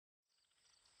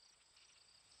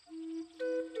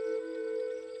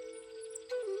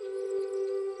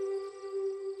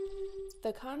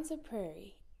The Konza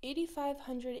Prairie,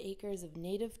 8,500 acres of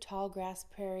native tallgrass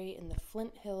prairie in the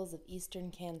Flint Hills of eastern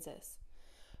Kansas.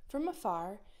 From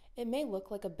afar, it may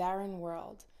look like a barren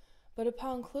world, but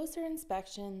upon closer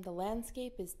inspection, the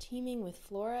landscape is teeming with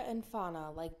flora and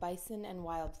fauna like bison and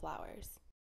wildflowers.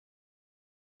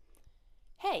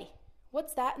 Hey,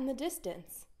 what's that in the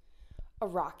distance? A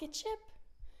rocket ship?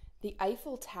 The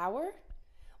Eiffel Tower?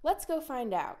 Let's go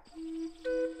find out.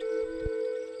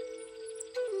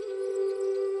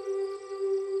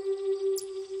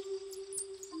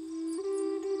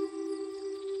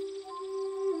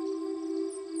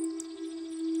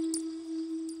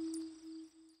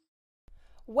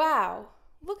 Wow,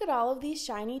 look at all of these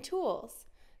shiny tools.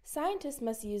 Scientists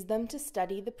must use them to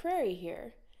study the prairie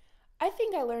here. I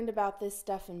think I learned about this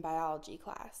stuff in biology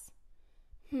class.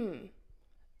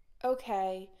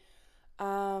 Okay.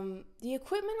 The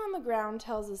equipment on the ground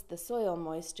tells us the soil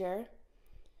moisture.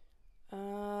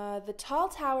 The tall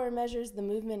tower measures the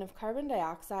movement of carbon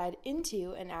dioxide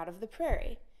into and out of the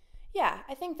prairie. Yeah,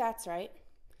 I think that's right.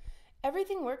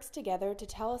 Everything works together to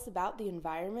tell us about the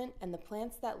environment and the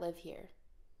plants that live here.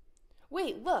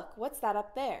 Wait, look, what's that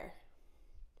up there?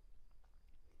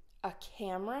 A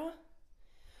camera?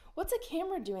 What's a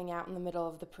camera doing out in the middle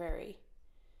of the prairie?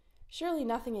 Surely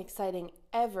nothing exciting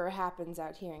ever happens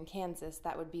out here in Kansas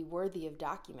that would be worthy of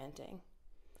documenting.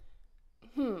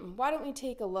 Why don't we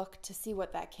take a look to see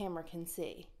what that camera can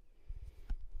see?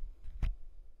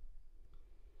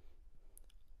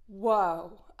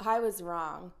 Whoa, I was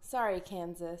wrong. Sorry,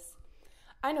 Kansas.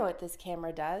 I know what this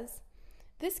camera does.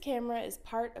 This camera is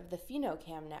part of the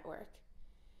PhenoCam network.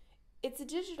 It's a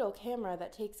digital camera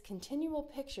that takes continual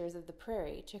pictures of the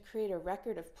prairie to create a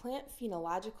record of plant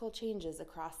phenological changes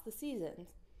across the seasons.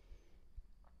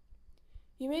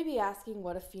 You may be asking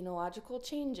what a phenological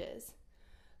change is.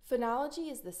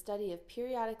 Phenology is the study of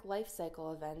periodic life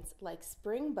cycle events like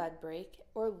spring bud break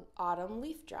or autumn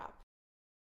leaf drop.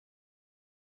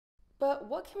 But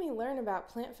what can we learn about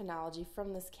plant phenology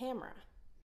from this camera?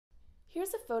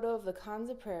 Here's a photo of the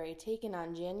Konza Prairie taken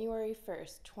on January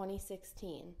 1st,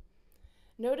 2016.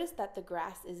 Notice that the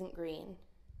grass isn't green.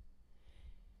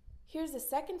 Here's a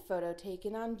second photo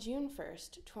taken on June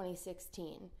 1st,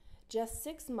 2016, just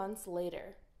 6 months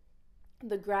later.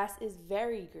 The grass is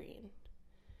very green.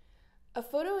 A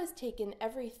photo is taken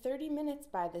every 30 minutes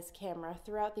by this camera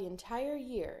throughout the entire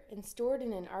year and stored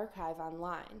in an archive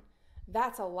online.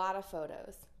 That's a lot of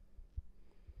photos.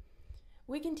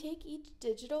 We can take each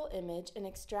digital image and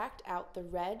extract out the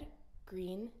red,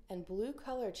 green, and blue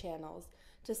color channels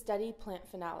to study plant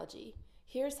phenology.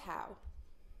 Here's how.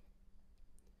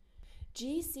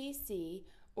 GCC,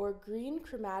 or green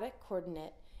chromatic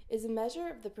coordinate, is a measure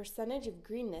of the percentage of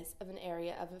greenness of an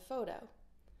area of a photo.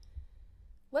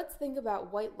 Let's think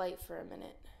about white light for a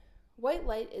minute. White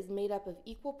light is made up of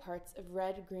equal parts of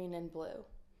red, green, and blue.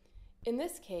 In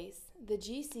this case, the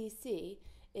GCC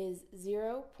is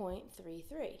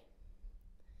 0.33.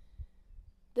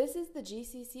 This is the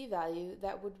GCC value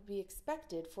that would be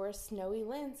expected for a snowy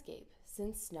landscape,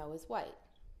 since snow is white.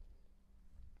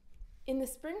 In the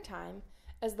springtime,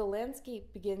 as the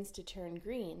landscape begins to turn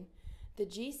green, the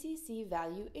GCC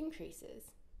value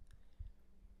increases.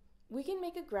 We can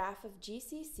make a graph of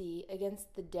GCC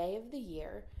against the day of the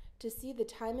year to see the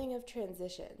timing of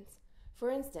transitions, for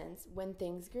instance, when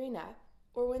things green up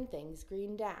or when things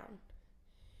green down.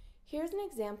 Here's an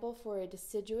example for a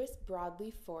deciduous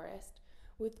broadleaf forest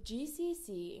with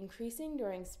GCC increasing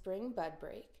during spring bud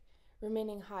break,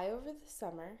 remaining high over the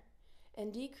summer,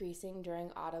 and decreasing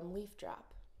during autumn leaf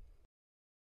drop.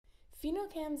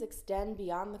 PhenoCams extend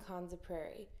beyond the Konza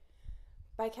Prairie.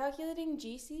 By calculating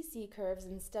GCC curves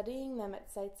and studying them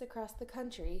at sites across the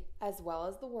country, as well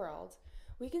as the world,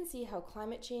 we can see how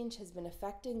climate change has been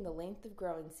affecting the length of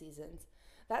growing seasons.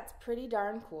 That's pretty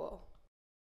darn cool.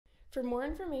 For more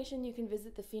information, you can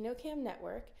visit the PhenoCam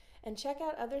network and check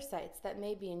out other sites that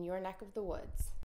may be in your neck of the woods.